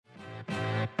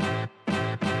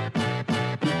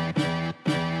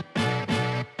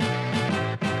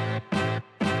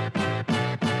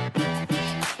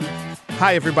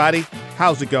Hi, everybody.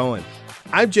 How's it going?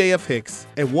 I'm JF Hicks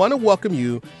and want to welcome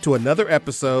you to another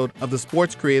episode of the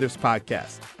Sports Creatives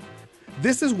Podcast.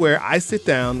 This is where I sit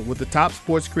down with the top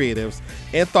sports creatives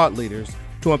and thought leaders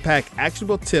to unpack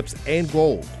actionable tips and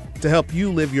gold to help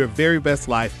you live your very best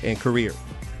life and career.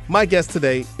 My guest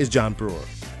today is John Brewer.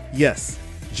 Yes,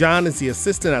 John is the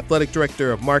Assistant Athletic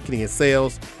Director of Marketing and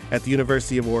Sales at the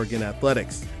University of Oregon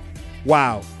Athletics.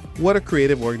 Wow, what a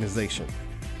creative organization.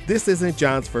 This isn't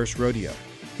John's first rodeo.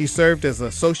 He served as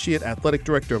Associate Athletic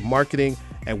Director of Marketing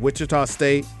at Wichita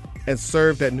State and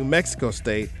served at New Mexico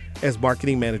State as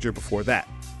Marketing Manager before that.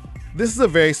 This is a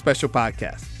very special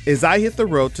podcast as I hit the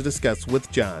road to discuss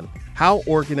with John how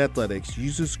Oregon Athletics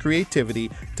uses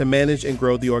creativity to manage and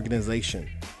grow the organization,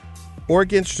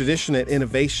 Oregon's tradition and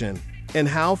innovation, and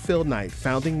how Phil Knight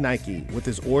founding Nike with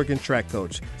his Oregon track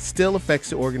coach still affects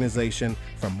the organization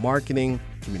from marketing,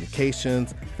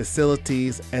 communications,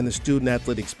 facilities, and the student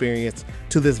athlete experience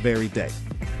to this very day.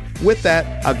 With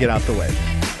that, I'll get out the way.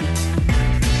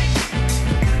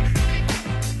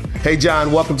 Hey,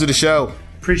 John, welcome to the show.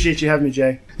 Appreciate you having me,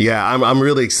 Jay. Yeah, I'm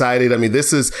really excited. I mean,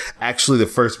 this is actually the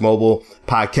first mobile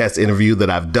podcast interview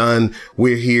that I've done.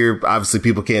 We're here. Obviously,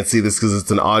 people can't see this because it's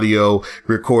an audio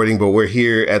recording, but we're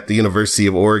here at the University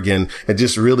of Oregon and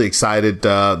just really excited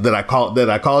that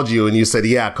I called you and you said,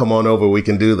 yeah, come on over. We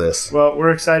can do this. Well,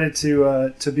 we're excited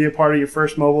to be a part of your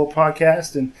first mobile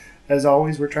podcast. And as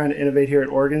always, we're trying to innovate here at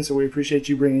Oregon, so we appreciate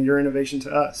you bringing your innovation to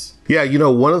us. Yeah, you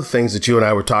know, one of the things that you and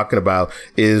I were talking about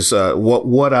is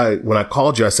when I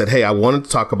called you, I said, hey, I wanted to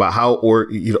talk about how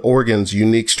Oregon's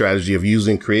unique strategy of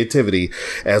using creativity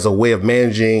as a way of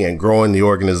managing and growing the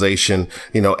organization.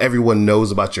 You know, everyone knows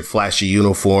about your flashy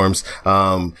uniforms,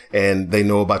 and they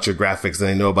know about your graphics and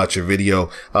they know about your video.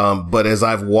 But as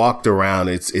I've walked around,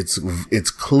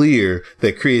 it's clear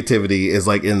that creativity is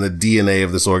like in the DNA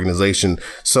of this organization.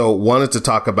 So wanted to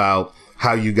talk about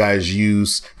how you guys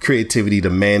use creativity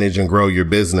to manage and grow your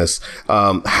business.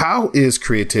 How is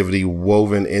creativity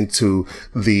woven into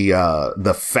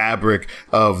the fabric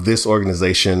of this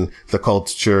organization, the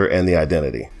culture, and the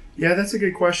identity? Yeah, that's a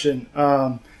good question.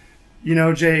 You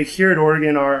know, Jay, here at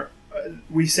Oregon,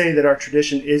 we say that our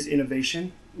tradition is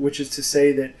innovation, which is to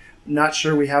say that not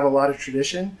sure we have a lot of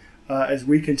tradition as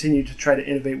we continue to try to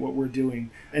innovate what we're doing.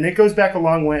 And it goes back a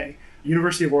long way.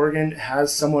 University of Oregon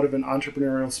has somewhat of an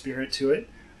entrepreneurial spirit to it.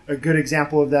 A good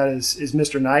example of that is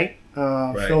Mr. Knight,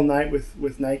 right. Phil Knight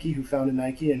with Nike, who founded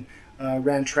Nike and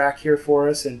ran track here for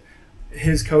us, and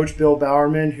his coach Bill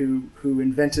Bowerman, who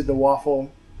invented the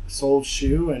waffle-soled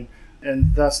shoe,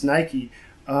 and thus Nike.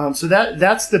 So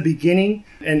that's the beginning,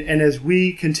 and as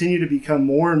we continue to become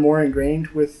more and more ingrained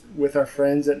with our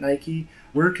friends at Nike,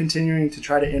 we're continuing to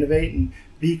try to innovate and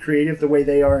be creative the way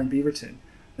they are in Beaverton.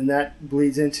 And that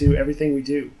bleeds into everything we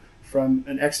do from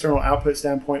an external output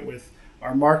standpoint with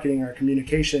our marketing, our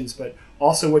communications, but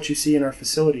also what you see in our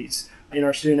facilities, in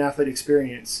our student athlete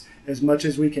experience. As much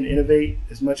as we can innovate,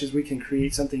 as much as we can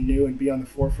create something new and be on the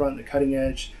forefront, the cutting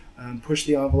edge, push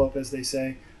the envelope, as they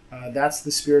say, that's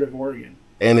the spirit of Oregon.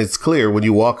 And it's clear when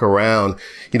you walk around,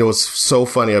 you know, it's so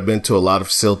funny. I've been to a lot of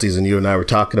facilities and you and I were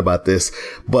talking about this,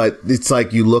 but it's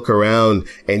like you look around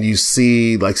and you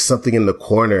see like something in the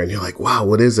corner and you're like, wow,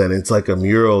 what is that? And it's like a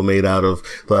mural made out of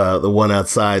the one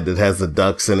outside that has the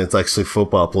ducks and it's actually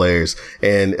football players.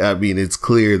 And I mean, it's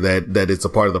clear that it's a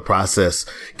part of the process.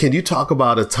 Can you talk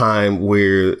about a time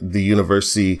where the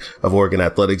University of Oregon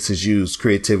Athletics has used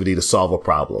creativity to solve a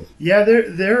problem? Yeah,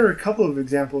 there are a couple of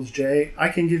examples, Jay. I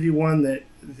can give you one that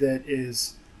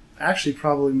is actually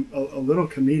probably a little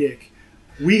comedic.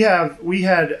 We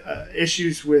had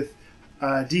issues with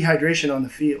dehydration on the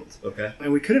field. Okay.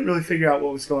 And we couldn't really figure out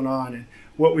what was going on. And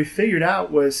what we figured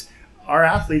out was our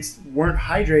athletes weren't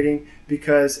hydrating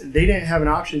because they didn't have an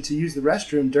option to use the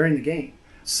restroom during the game.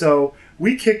 So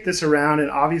we kicked this around,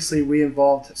 and obviously we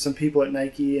involved some people at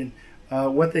Nike, and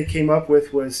what they came up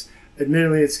with was,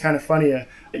 admittedly, it's kind of funny, a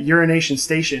urination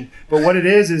station. But what it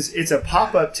is it's a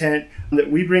pop-up tent that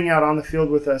we bring out on the field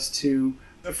with us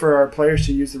for our players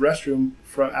to use the restroom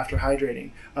after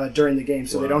hydrating during the game.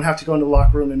 So wow. They don't have to go into the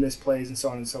locker room and miss plays and so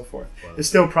on and so forth. Wow. It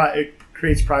still it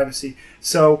creates privacy.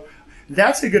 So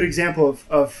that's a good example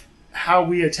of how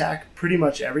we attack pretty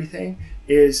much everything.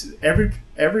 Is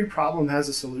every problem has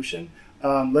a solution.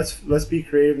 Let's be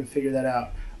creative and figure that out.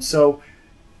 So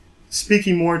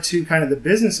speaking more to kind of the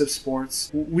business of sports,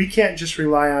 we can't just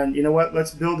rely on, you know what,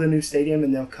 let's build a new stadium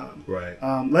and they'll come. Right.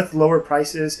 Let's lower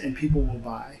prices and people will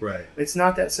buy. Right. It's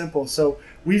not that simple. So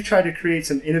we've tried to create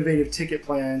some innovative ticket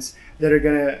plans that are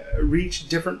going to reach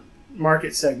different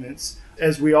market segments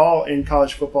as we all in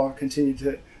college football continue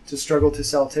to to struggle to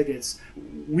sell tickets,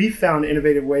 we found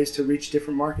innovative ways to reach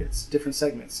different markets, different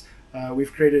segments.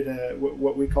 We've created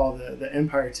what we call the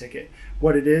Empire ticket.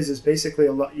 What it is basically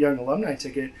a young alumni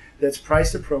ticket that's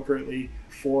priced appropriately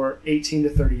for 18 to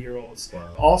 30-year-olds.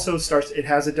 Wow. Also it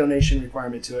has a donation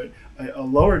requirement to it, a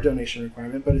lower donation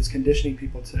requirement, but it's conditioning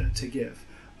people to give.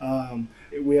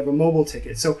 We have a mobile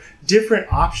ticket. So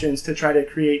different options to try to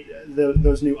create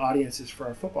those new audiences for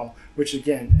our football, which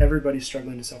again, everybody's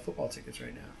struggling to sell football tickets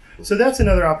right now. So that's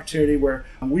another opportunity where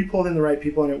we pulled in the right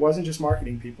people, and it wasn't just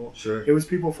marketing people. Sure. It was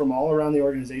people from all around the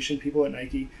organization, people at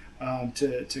Nike,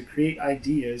 to create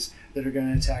ideas that are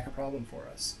going to attack a problem for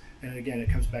us. And again, it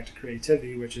comes back to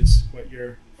creativity, which is what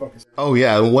you're focused on. Oh,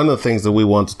 yeah. And one of the things that we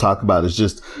want to talk about is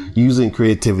just using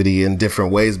creativity in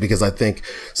different ways, because I think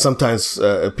sometimes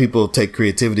people take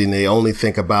creativity and they only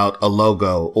think about a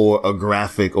logo or a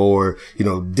graphic or,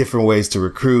 different ways to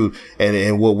recruit.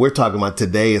 And what we're talking about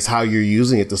today is how you're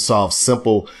using it to solve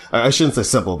simple, I shouldn't say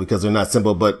simple because they're not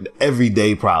simple, but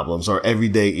everyday problems or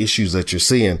everyday issues that you're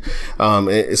seeing.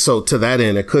 So to that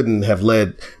end, it couldn't have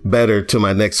led better to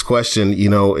my next question.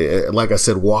 Like I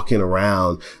said, walking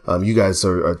around, you guys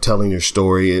are telling your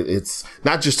story. It's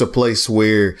not just a place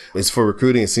where it's for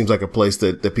recruiting. It seems like a place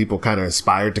that people kind of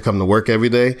inspired to come to work every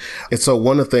day. And so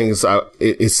one of the things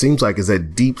it seems like is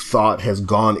that deep thought has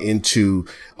gone into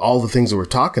all the things that we're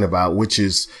talking about, which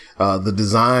is the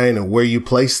design and where you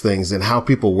place things and how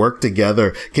people work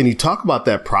together. Can you talk about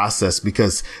that process?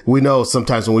 Because we know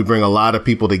sometimes when we bring a lot of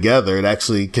people together, it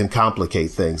actually can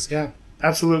complicate things. Yeah.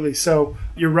 Absolutely. So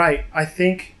you're right. I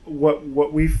think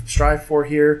what we've strived for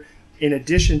here, in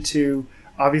addition to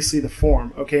obviously the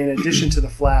form, in addition to the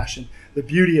flash and the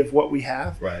beauty of what we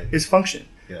have, right, is function.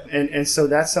 Yeah. And so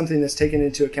that's something that's taken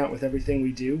into account with everything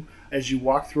we do. As you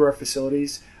walk through our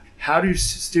facilities, how do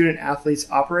student athletes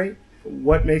operate?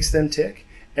 What makes them tick?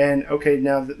 And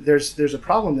now there's a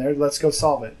problem there. Let's go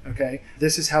solve it.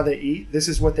 This is how they eat. This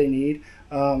is what they need.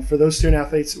 For those student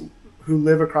athletes who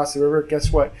live across the river,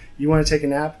 guess what? You want to take a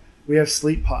nap? We have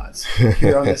sleep pods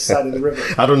here on this side of the river.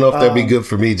 I don't know if that'd be good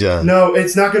for me, John. No,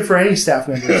 it's not good for any staff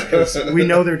members because we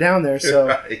know they're down there. So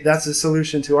right. That's a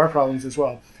solution to our problems as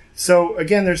well. So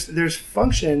again, there's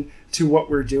function to what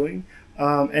we're doing.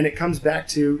 And it comes back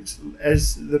to,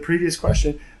 as the previous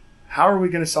question, how are we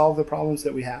going to solve the problems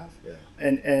that we have? Yeah.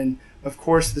 And of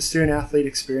course, the student athlete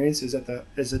experience is at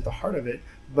the heart of it.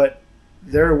 But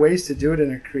there are ways to do it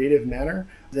in a creative manner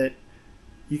that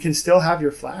you can still have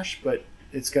your flash, but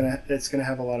it's gonna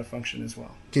have a lot of function as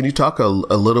well. Can you talk a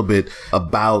little bit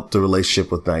about the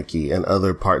relationship with Nike and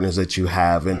other partners that you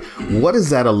have, and what does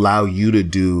that allow you to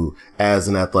do as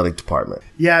an athletic department?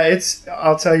 Yeah,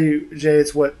 I'll tell you, Jay,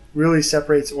 it's what really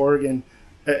separates Oregon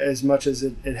as much as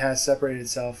it has separated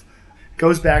itself. It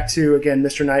goes back to, again,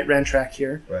 Mr. Knight ran track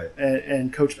here, right,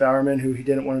 and Coach Bowerman, who he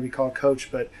didn't want to be called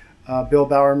coach, but Bill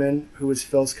Bowerman, who was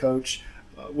Phil's coach,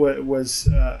 was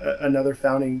another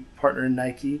founding partner in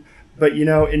Nike. But,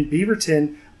 in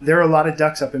Beaverton, there are a lot of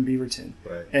Ducks up in Beaverton.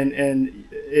 Right. And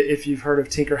if you've heard of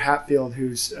Tinker Hatfield,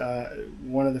 who's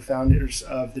one of the founders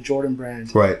of the Jordan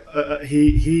brand, right,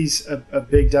 he's a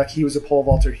big Duck. He was a pole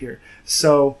vaulter here.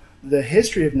 So the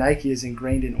history of Nike is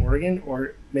ingrained in Oregon,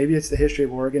 or maybe it's the history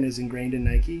of Oregon is ingrained in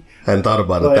Nike. I hadn't thought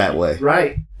about it that way.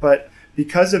 Right. But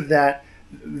because of that,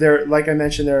 like I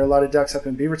mentioned, there are a lot of Ducks up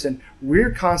in Beaverton.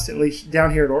 We're constantly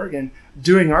down here at Oregon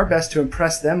doing our best to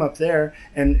impress them up there,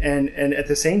 and at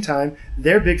the same time,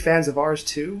 they're big fans of ours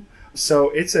too.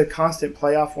 So it's a constant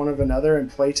play off one of another and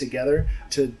play together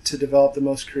to develop the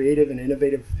most creative and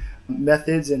innovative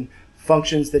methods and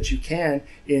functions that you can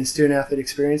in student athlete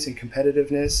experience and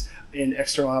competitiveness, in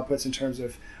external outputs in terms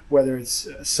of whether it's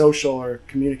social or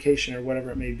communication or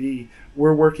whatever it may be.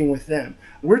 We're working with them.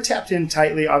 We're tapped in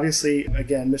tightly, obviously,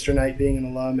 again, Mr. Knight being an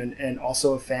alum and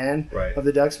also a fan right, of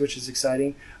the Ducks, which is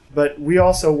exciting. But we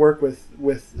also work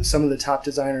with some of the top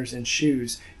designers in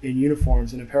shoes, in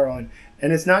uniforms, and apparel.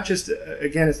 And it's not just,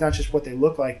 again, it's not just what they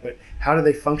look like, but how do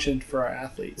they function for our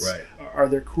athletes? Right. Are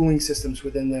there cooling systems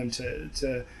within them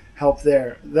to help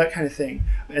there? That kind of thing.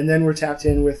 And then we're tapped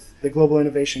in with the Global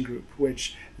Innovation Group,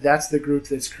 which that's the group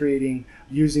that's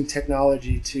using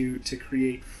technology to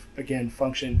create, again,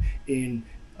 function in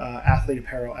athlete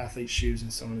apparel, athlete shoes,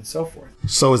 and so on and so forth.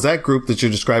 So is that group that you're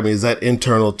describing, is that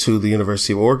internal to the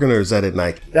University of Oregon, or is that at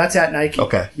Nike? That's at Nike.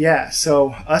 Okay. Yeah.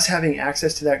 So us having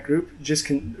access to that group just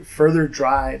further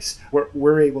drives what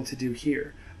we're able to do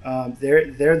here.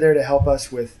 They're there to help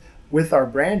us with our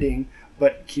branding,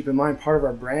 but keep in mind, part of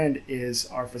our brand is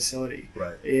our facility,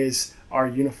 right, is our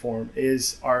uniform,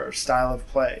 is our style of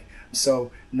play.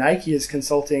 So Nike is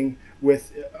consulting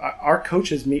with our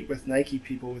coaches, meet with Nike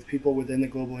people, with people within the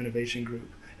Global Innovation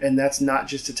Group, And that's not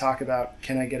just to talk about,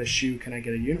 can I get a shoe, can I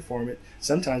get a uniform? It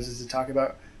sometimes is to talk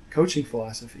about coaching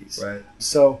philosophies. Right.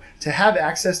 So to have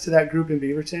access to that group in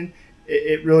Beaverton,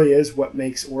 it really is what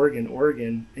makes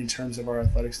Oregon in terms of our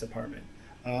athletics department.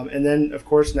 And then, of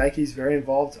course, Nike's very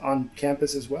involved on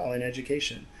campus as well in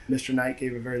education. Mr. Knight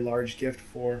gave a very large gift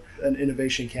for an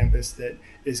innovation campus that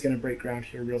is going to break ground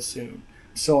here real soon,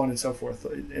 so on and so forth,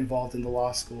 involved in the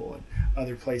law school and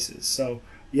other places. So,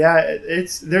 yeah,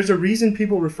 there's a reason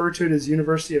people refer to it as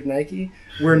University of Nike.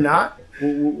 We're not.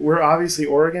 We're obviously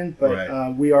Oregon, but right.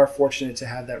 We are fortunate to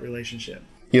have that relationship.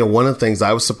 You know, one of the things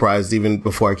I was surprised even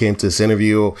before I came to this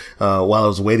interview, while I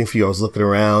was waiting for you, I was looking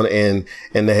around and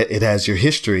it has your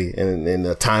history and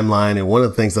the timeline. And one of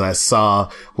the things that I saw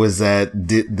was that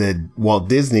Walt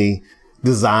Disney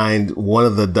designed one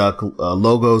of the duck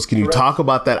logos. Can you talk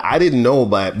about that? I didn't know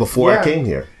about it before I came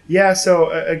here. Yeah.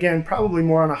 So again, probably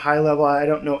more on a high level. I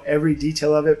don't know every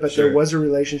detail of it, but There was a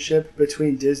relationship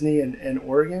between Disney and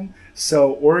Oregon.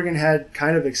 So Oregon had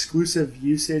kind of exclusive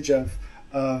usage of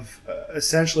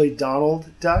essentially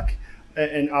Donald Duck,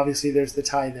 and obviously there's the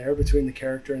tie there between the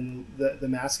character and the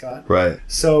mascot. Right.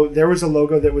 So there was a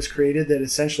logo that was created that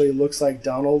essentially looks like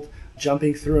Donald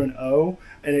jumping through an O,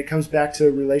 and it comes back to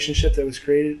a relationship that was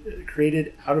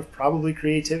created out of probably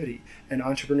creativity and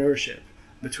entrepreneurship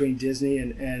between Disney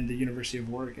and the University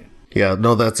of Oregon. Yeah,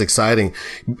 no, that's exciting.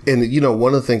 And, you know,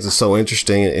 one of the things that's so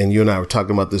interesting, and you and I were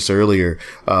talking about this earlier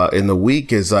in the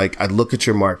week, is like I look at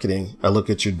your marketing, I look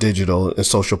at your digital and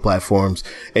social platforms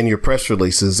and your press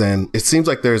releases, and it seems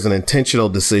like there's an intentional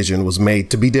decision was made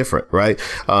to be different, right?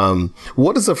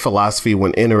 What is the philosophy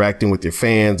when interacting with your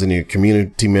fans and your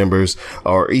community members,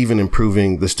 or even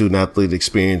improving the student athlete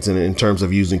experience in terms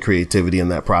of using creativity in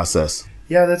that process?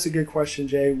 Yeah, that's a good question,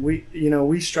 Jay.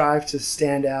 We strive to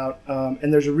stand out,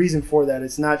 and there's a reason for that.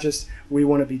 It's not just we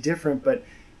want to be different, but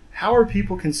how are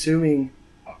people consuming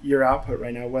your output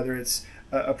right now, whether it's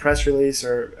a press release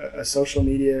or a social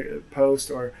media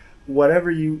post or whatever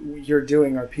you're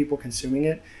doing, are people consuming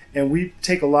it? And we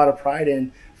take a lot of pride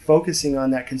in focusing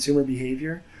on that consumer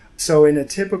behavior. So in a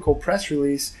typical press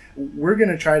release, we're going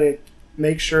to try to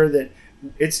make sure that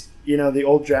it's, the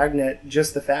old dragnet,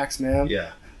 just the facts, man.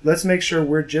 Yeah. Let's make sure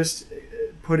we're just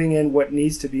putting in what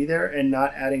needs to be there and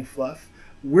not adding fluff.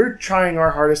 We're trying our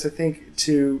hardest, I think,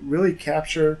 to really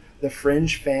capture the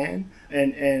fringe fan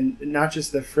and not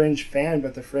just the fringe fan,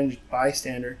 but the fringe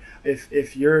bystander.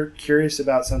 If you're curious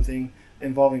about something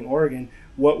involving Oregon,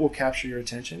 what will capture your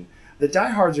attention? The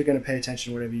diehards are going to pay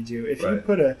attention to whatever you do. If you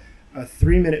put a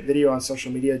 3-minute video on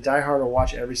social media, diehard will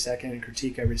watch every second and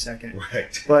critique every second.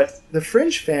 Right. But the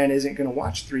fringe fan isn't going to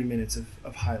watch 3 minutes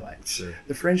of highlights. Sure.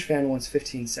 The fringe fan wants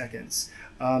 15 seconds.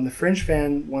 The fringe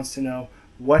fan wants to know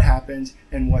what happened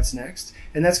and what's next.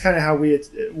 And that's kind of how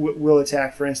we'll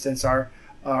attack, for instance, our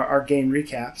game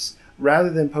recaps. Rather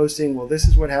than posting, well, this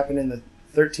is what happened in the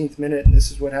 13th minute and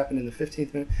this is what happened in the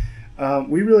 15th minute,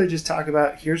 we really just talk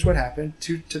about, here's what happened,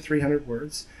 200 to 300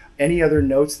 words. Any other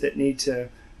notes that need to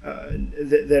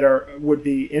would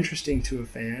be interesting to a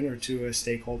fan or to a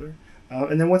stakeholder,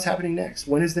 and then what's happening next?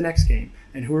 When is the next game,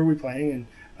 and who are we playing?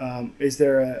 And is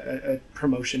there a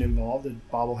promotion involved, a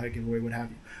bobblehead giveaway, what have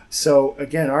you? So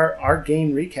again, our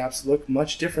game recaps look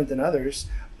much different than others,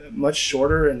 much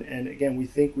shorter, and again, we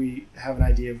think we have an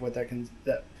idea of what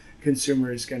that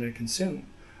consumer is going to consume.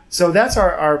 So that's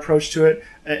our approach to it.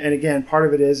 And again, part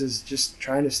of it is just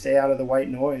trying to stay out of the white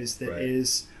noise that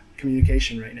is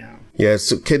communication right now. Yeah.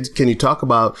 So can you talk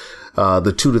about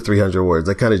the 200 to 300 words?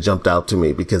 That kind of jumped out to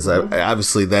me because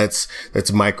obviously that's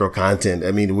micro content.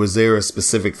 I mean, was there a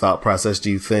specific thought process, do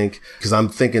you think? Because I'm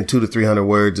thinking 200 to 300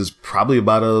 words is probably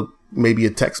about maybe a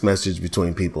text message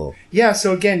between people. Yeah.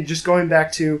 So again, just going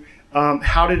back to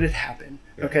how did it happen?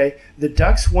 Okay. The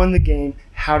Ducks won the game.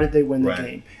 How did they win the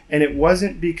game? And it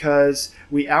wasn't because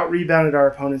we out-rebounded our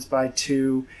opponents by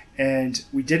 2 and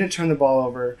we didn't turn the ball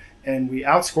over and we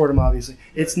outscored them, obviously.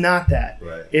 It's not that.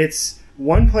 Right. It's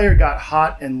one player got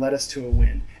hot and led us to a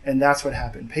win. And that's what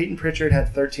happened. Peyton Pritchard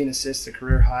had 13 assists, a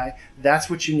career high. That's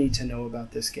what you need to know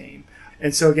about this game.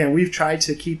 And so, again, we've tried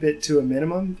to keep it to a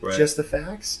minimum, just the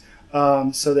facts,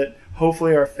 so that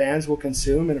hopefully our fans will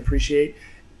consume and appreciate,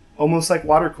 almost like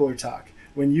water cooler talk.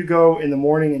 When you go in the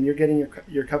morning and you're getting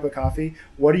your cup of coffee,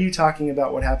 what are you talking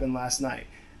about what happened last night?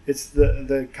 It's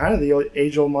the kind of the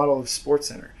age-old model of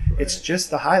SportsCenter. It's just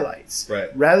the highlights.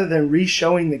 Rather than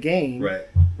re-showing the game,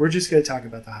 we're just going to talk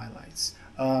about the highlights.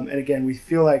 And again, we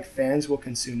feel like fans will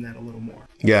consume that a little more.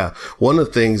 Yeah. One of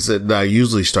the things that I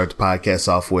usually start the podcast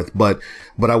off with, but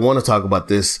I want to talk about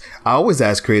this. I always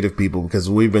ask creative people because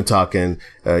we've been talking,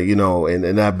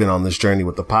 and I've been on this journey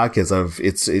with the podcast.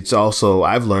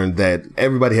 I've learned that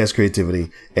everybody has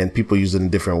creativity and people use it in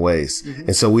different ways. Mm-hmm.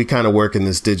 And so we kind of work in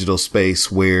this digital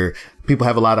space where people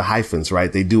have a lot of hyphens,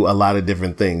 right? They do a lot of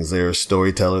different things. They're a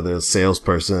storyteller, they're a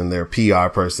salesperson, they're a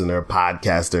PR person, they're a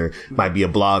podcaster, might be a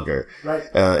blogger. Right.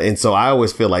 And so I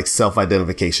always feel like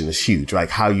self-identification is huge, like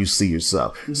how you see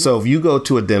yourself. Mm-hmm. So if you go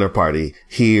to a dinner party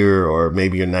here, or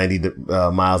maybe you're 90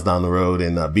 miles down the road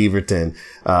in Beaverton,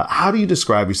 how do you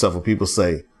describe yourself when people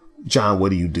say, John, what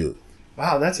do you do?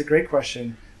 Wow, that's a great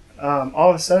question. All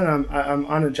of a sudden, I'm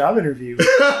on a job interview.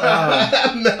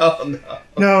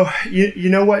 No. You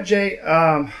know what, Jay?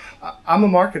 I'm a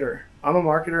marketer. I'm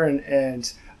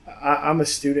and I'm a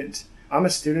student. I'm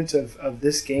a student of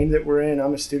this game that we're in.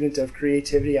 I'm a student of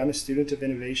creativity. I'm a student of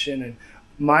innovation. And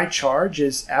my charge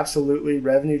is absolutely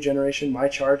revenue generation. My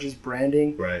charge is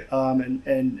branding, right.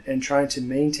 And trying to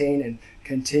maintain and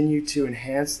continue to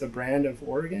enhance the brand of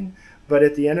Oregon. But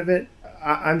at the end of it,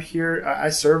 I'm here. I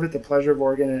serve at the pleasure of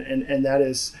Oregon, and that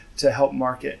is to help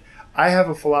market. I have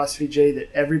a philosophy, Jay,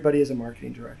 that everybody is a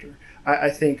marketing director. I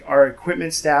think our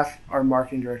equipment staff are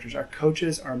marketing directors. Our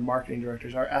coaches are marketing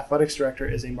directors. Our athletics director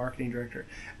is a marketing director,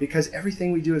 because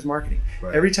everything we do is marketing.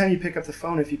 Right. Every time you pick up the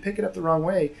phone, if you pick it up the wrong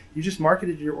way, you just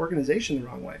marketed your organization the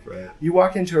wrong way. Right. You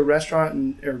walk into a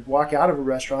restaurant or walk out of a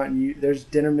restaurant, and there's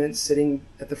dinner mints sitting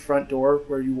at the front door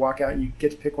where you walk out and you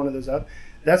get to pick one of those up.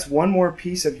 That's one more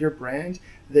piece of your brand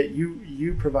that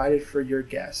you provided for your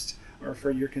guest or for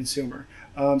your consumer.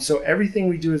 So everything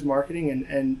we do is marketing,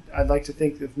 and I'd like to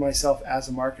think of myself as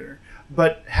a marketer.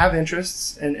 But have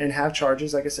interests and have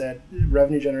charges. Like I said,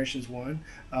 revenue generation is one,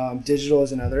 digital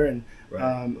is another, and right.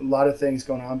 A lot of things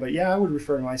going on. But yeah, I would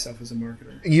refer to myself as a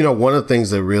marketer. One of the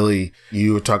things that really,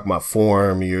 you were talking about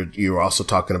form, you were also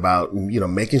talking about,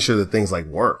 making sure that things like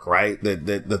work, right?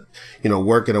 That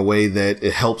work in a way that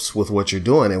it helps with what you're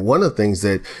doing. And one of the things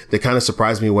that kind of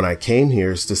surprised me when I came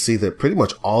here is to see that pretty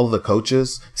much all of the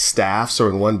coaches, staffs are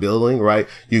in one building, right?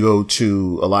 You go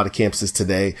to a lot of campuses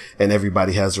today and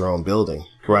everybody has their own building.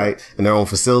 Right. And their own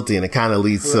facility. And it kind of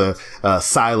leads to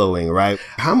siloing. Right.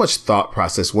 How much thought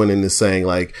process went into saying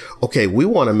like, okay, we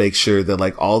want to make sure that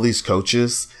like all these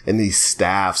coaches and these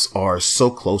staffs are so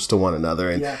close to one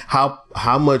another. And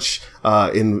how much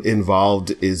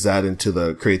involved is that into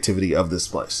the creativity of this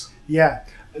place? Yeah.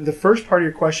 The first part of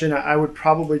your question, I would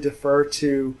probably defer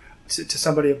to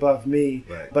somebody above me.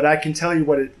 Right. But I can tell you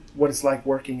what it's like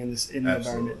working in the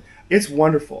environment. It's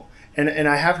wonderful. And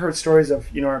I have heard stories of,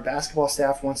 our basketball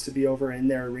staff wants to be over in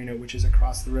their arena, which is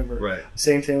across the river. Right.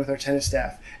 Same thing with our tennis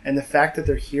staff. And the fact that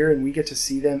they're here and we get to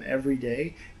see them every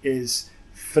day is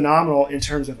phenomenal in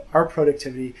terms of our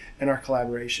productivity and our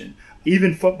collaboration.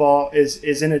 Even football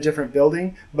is in a different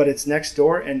building, but it's next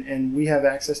door, and we have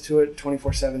access to it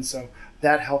 24/7. So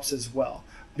that helps as well,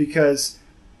 because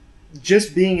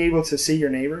just being able to see your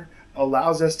neighbor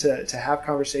allows us to have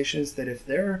conversations that if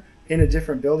they're in a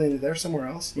different building, if they're somewhere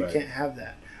else, you can't have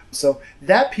that. So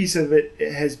that piece of it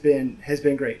has been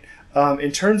great.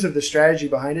 In terms of the strategy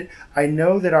behind it, I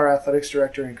know that our athletics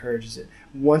director encourages it,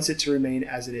 wants it to remain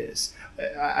as it is.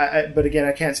 But again,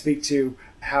 I can't speak to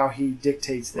how he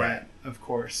dictates that, right. Of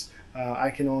course. I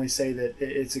can only say that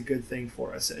it's a good thing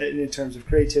for us in terms of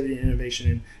creativity, innovation,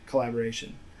 and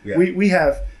collaboration. Yeah. We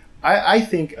have, I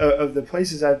think of the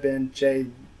places I've been, Jay,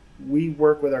 we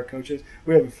work with our coaches.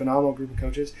 We have a phenomenal group of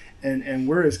coaches, and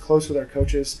we're as close with our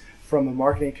coaches from a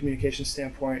marketing and communication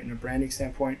standpoint and a branding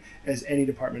standpoint as any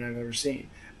department I've ever seen.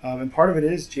 And part of it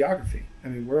is geography. I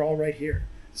mean, we're all right here,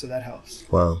 so that helps.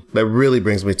 Well, that really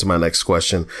brings me to my next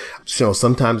question. So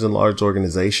sometimes in large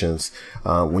organizations,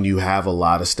 when you have a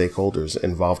lot of stakeholders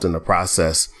involved in the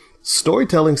process,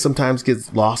 storytelling sometimes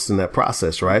gets lost in that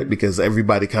process, right? Because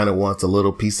everybody kind of wants a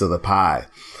little piece of the pie.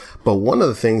 But one of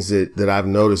the things that I've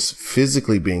noticed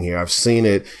physically being here, I've seen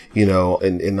it,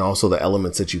 and also the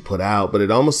elements that you put out, but it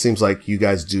almost seems like you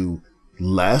guys do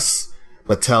less,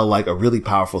 but tell like a really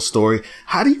powerful story.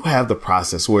 How do you have the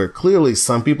process where clearly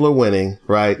some people are winning,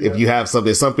 right? Yeah. If you have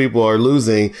something, some people are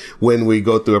losing when we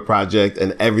go through a project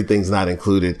and everything's not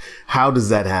included. How does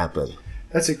that happen?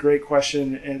 That's a great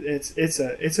question. And it's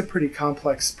a pretty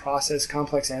complex process,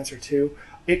 complex answer too.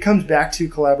 It comes back to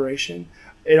collaboration.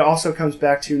 It also comes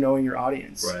back to knowing your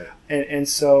audience. Right. And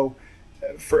so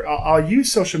I'll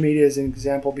use social media as an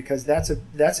example, because that's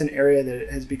an area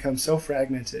that has become so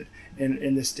fragmented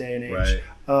in this day and age.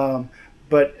 Right.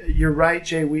 But you're right,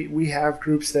 Jay, we have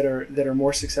groups that are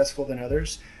more successful than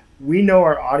others. we know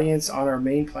our audience on our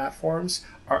main platforms,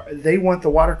 they want the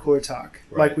water cooler talk,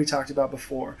 like we talked about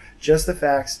before. Just the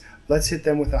facts. Let's hit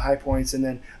them with the high points, and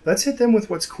then let's hit them with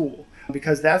what's cool,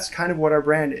 because that's kind of what our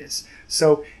brand is.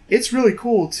 So it's really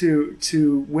cool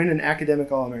to win an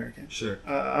academic All-American,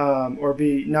 or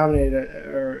be nominated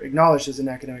or acknowledged as an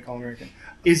academic All-American.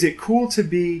 Is it cool to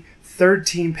be third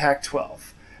team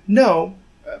Pac-12? No,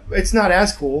 it's not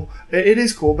as cool. It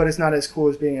is cool, but it's not as cool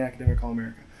as being an academic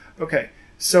All-American. Okay,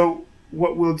 so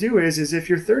what we'll do is if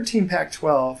you're third team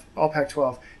Pac-12, all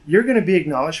Pac-12, you're going to be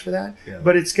acknowledged for that,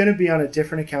 but it's going to be on a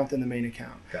different account than the main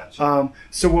account. Gotcha.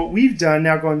 So what we've done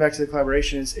now, going back to the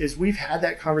collaboration, is we've had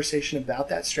that conversation about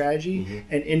that strategy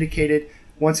and indicated,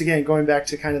 once again, going back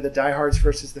to kind of the diehards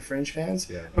versus the fringe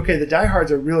fans. Okay, the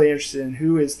diehards are really interested in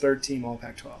who is third team all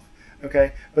Pac-12.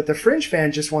 Okay, but the fringe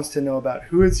fan just wants to know about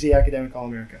who is the academic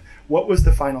All-America. What was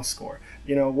the final score?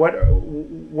 What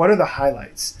are the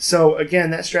highlights? So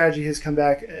again, that strategy has come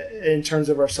back in terms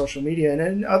of our social media and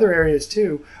in other areas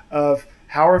too, of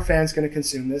how are fans going to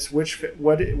consume this? What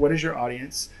is your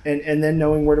audience? And then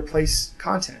knowing where to place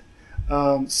content.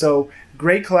 So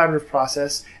great collaborative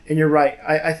process. And you're right.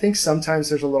 I think sometimes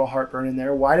there's a little heartburn in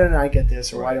there. Why don't I get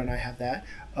this, or why don't I have that?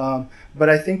 But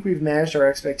I think we've managed our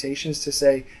expectations to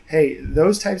say, hey,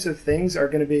 those types of things are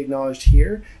going to be acknowledged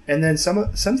here, and then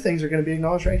some things are going to be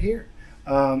acknowledged right here.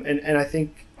 And I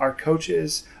think our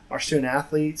coaches, our student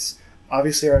athletes,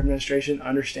 obviously our administration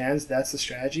understands that's the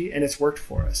strategy, and it's worked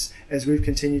for us as we've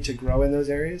continued to grow in those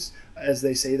areas. As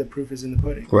they say, the proof is in the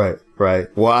pudding. Right.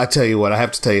 Well, I tell you what, I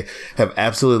have to tell you, have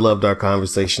absolutely loved our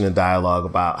conversation and dialogue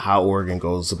about how Oregon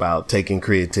goes about taking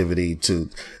creativity to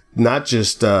not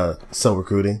just sell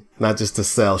recruiting, not just to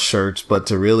sell shirts, but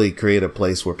to really create a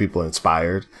place where people are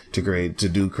inspired to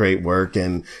do great work.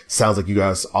 And sounds like you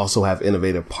guys also have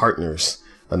innovative partners,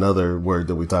 another word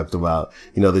that we talked about,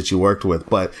 that you worked with.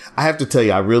 But I have to tell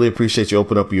you, I really appreciate you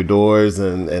opening up your doors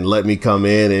and let me come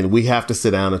in. And we have to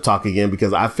sit down and talk again,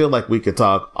 because I feel like we could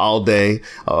talk all day.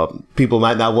 People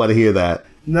might not want to hear that.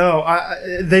 No,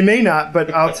 they may not,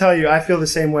 but I'll tell you, I feel the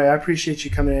same way. I appreciate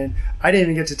you coming in. I didn't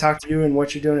even get to talk to you and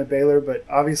what you're doing at Baylor, but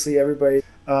obviously everybody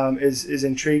is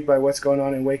intrigued by what's going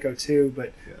on in Waco too.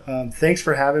 But thanks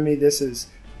for having me. This is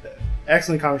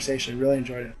excellent conversation. Really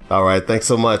enjoyed it. All right. Thanks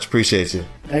so much. Appreciate you.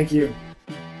 Thank you.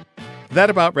 That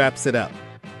about wraps it up.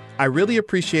 I really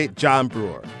appreciate John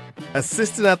Brewer,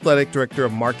 Assistant Athletic Director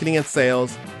of Marketing and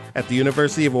Sales at the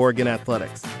University of Oregon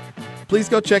Athletics. Please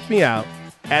go check me out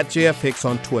at JF Hicks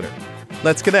on Twitter.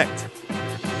 Let's connect.